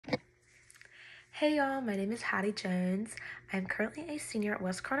Hey y'all, my name is Hattie Jones. I'm currently a senior at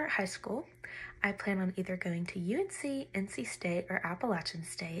West Carter High School. I plan on either going to UNC, NC State, or Appalachian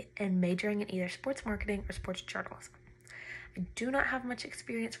State and majoring in either sports marketing or sports journalism. I do not have much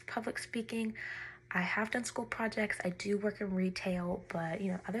experience with public speaking. I have done school projects, I do work in retail, but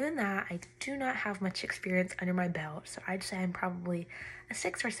other than that, I do not have much experience under my belt. So I'd say I'm probably a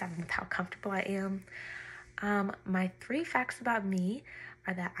 6 or 7 with how comfortable I am. My 3 facts about me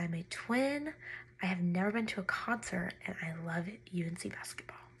are that I'm a twin, I have never been to a concert, and I love UNC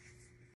basketball.